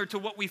similar to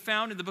what we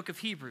found in the book of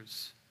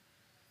Hebrews.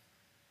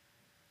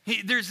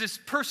 There's this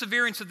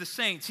perseverance of the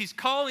saints. He's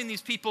calling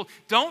these people,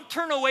 don't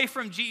turn away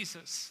from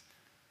Jesus.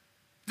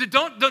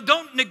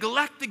 Don't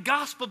neglect the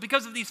gospel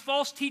because of these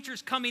false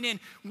teachers coming in.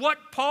 What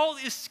Paul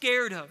is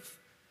scared of,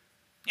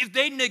 if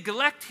they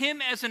neglect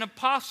him as an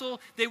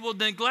apostle, they will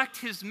neglect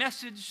his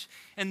message,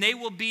 and they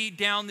will be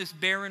down this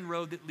barren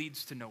road that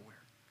leads to nowhere.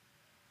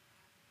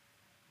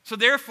 So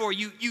therefore,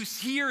 you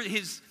hear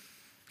his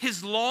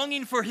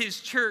longing for his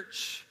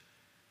church.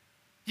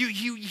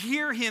 You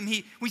hear him.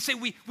 We say,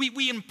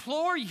 we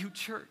implore you,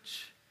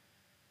 church.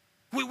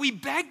 We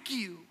beg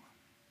you.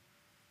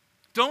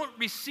 Don't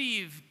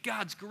receive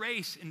God's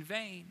grace in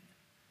vain.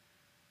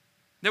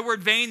 The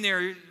word vain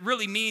there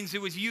really means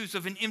it was used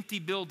of an empty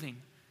building,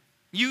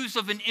 used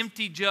of an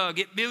empty jug.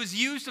 It was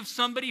used of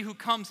somebody who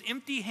comes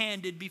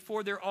empty-handed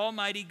before their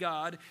almighty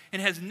God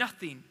and has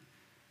nothing.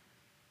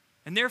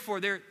 And therefore,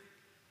 their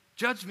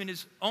judgment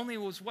is only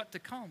was what to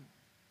come.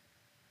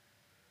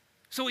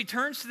 So he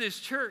turns to this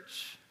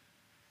church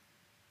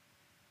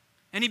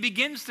and he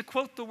begins to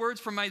quote the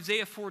words from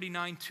Isaiah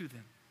 49 to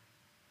them.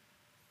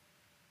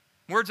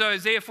 Words of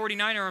Isaiah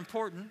 49 are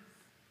important.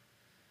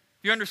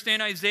 If you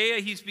understand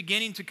Isaiah, he's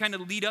beginning to kind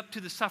of lead up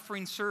to the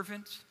suffering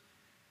servant,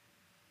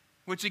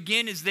 which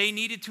again is they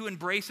needed to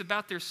embrace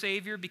about their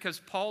Savior because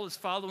Paul is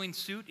following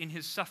suit in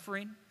his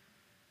suffering.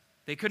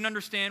 They couldn't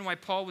understand why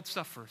Paul would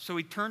suffer. So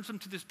he turns them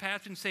to this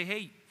passage and say,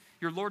 hey,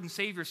 your Lord and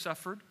Savior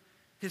suffered.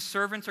 His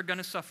servants are going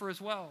to suffer as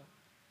well.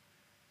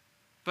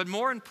 But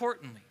more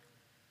importantly,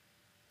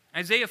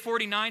 Isaiah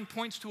 49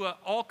 points to an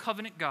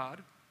all-covenant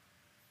God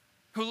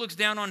who looks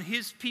down on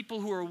his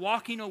people who are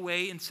walking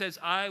away and says,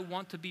 I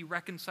want to be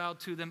reconciled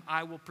to them.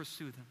 I will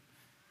pursue them.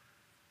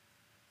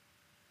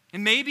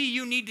 And maybe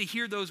you need to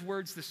hear those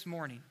words this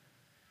morning.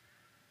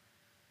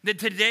 That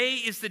today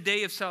is the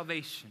day of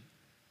salvation.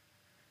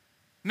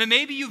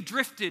 Maybe you've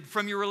drifted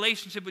from your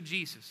relationship with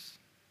Jesus.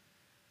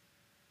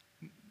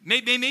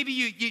 Maybe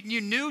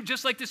you knew,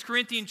 just like this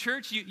Corinthian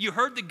church, you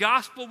heard the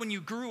gospel when you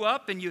grew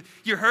up and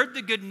you heard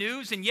the good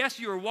news, and yes,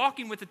 you were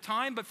walking with the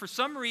time, but for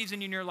some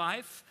reason in your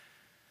life,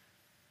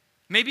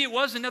 maybe it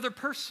was another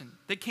person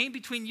that came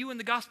between you and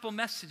the gospel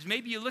message.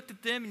 Maybe you looked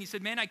at them and you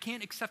said, man, I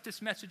can't accept this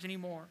message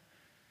anymore.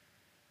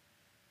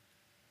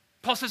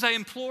 Paul says, I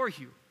implore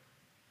you.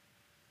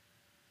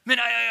 Man,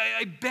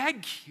 I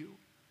beg you.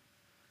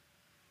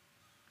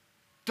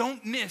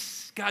 Don't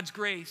miss God's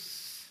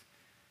grace.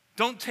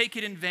 Don't take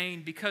it in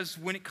vain, because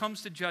when it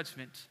comes to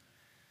judgment,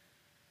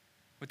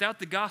 without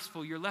the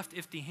gospel, you're left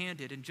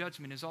empty-handed, and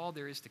judgment is all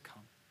there is to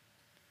come.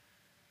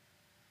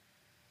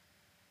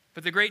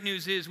 But the great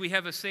news is we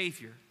have a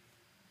Savior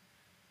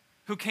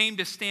who came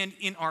to stand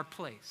in our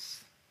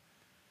place.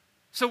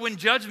 So when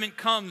judgment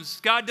comes,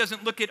 God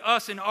doesn't look at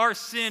us and our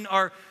sin,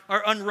 our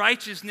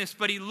unrighteousness,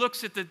 but he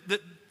looks at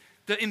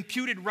the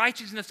imputed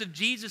righteousness of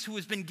Jesus, who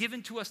has been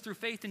given to us through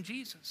faith in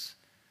Jesus.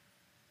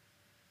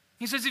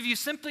 He says, if you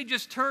simply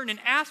just turn and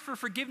ask for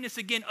forgiveness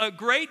again, a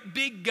great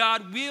big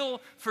God will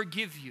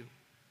forgive you,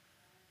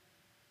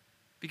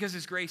 because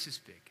his grace is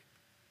big.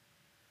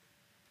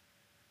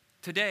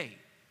 Today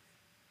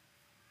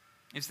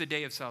is the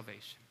day of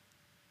salvation.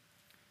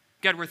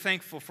 God, we're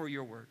thankful for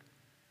your word.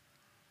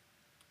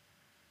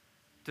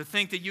 To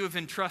think that you have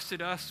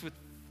entrusted us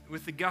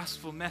with the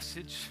gospel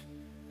message,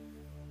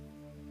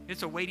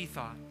 it's a weighty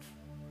thought.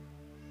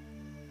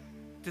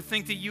 To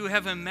think that you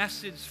have a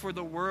message for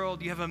the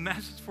world, you have a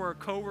message for our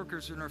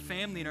coworkers and our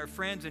family and our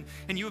friends,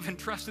 and you have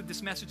entrusted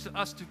this message to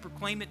us to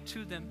proclaim it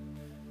to them.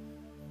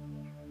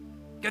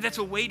 God, that's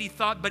a weighty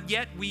thought, but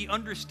yet we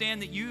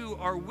understand that you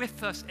are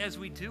with us as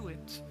we do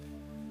it.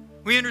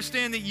 We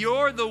understand that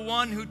you're the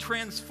one who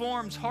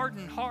transforms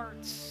hardened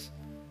hearts.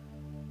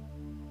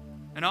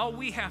 And all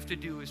we have to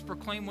do is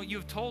proclaim what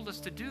you've told us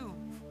to do.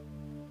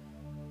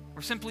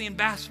 We're simply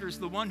ambassadors,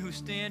 the one who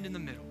stand in the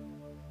middle.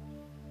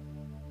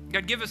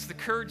 God, give us the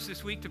courage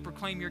this week to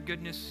proclaim your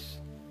goodness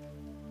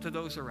to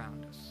those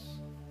around us.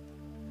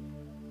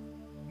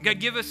 God,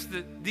 give us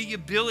the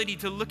ability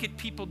to look at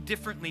people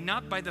differently,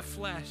 not by the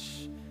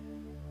flesh,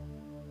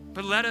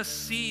 but let us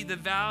see the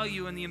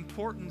value and the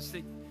importance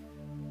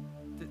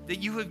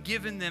that you have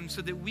given them,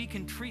 so that we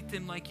can treat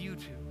them like you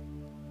do.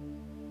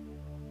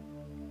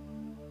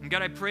 And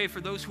God, I pray for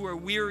those who are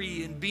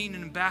weary in being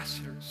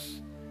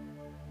ambassadors,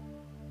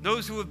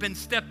 those who have been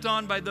stepped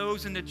on by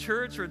those in the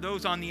church or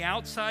those on the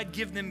outside,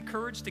 give them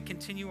courage to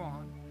continue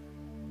on.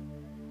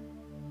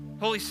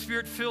 Holy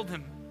Spirit, fill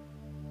them,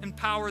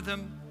 empower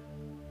them,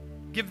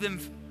 give them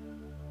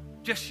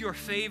just your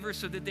favor,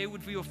 so that they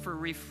would feel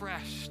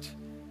refreshed,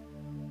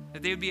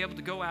 that they would be able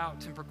to go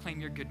out and proclaim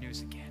your good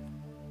news again.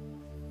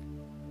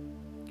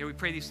 God, we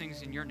pray these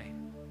things in your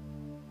name.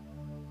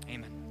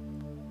 Amen.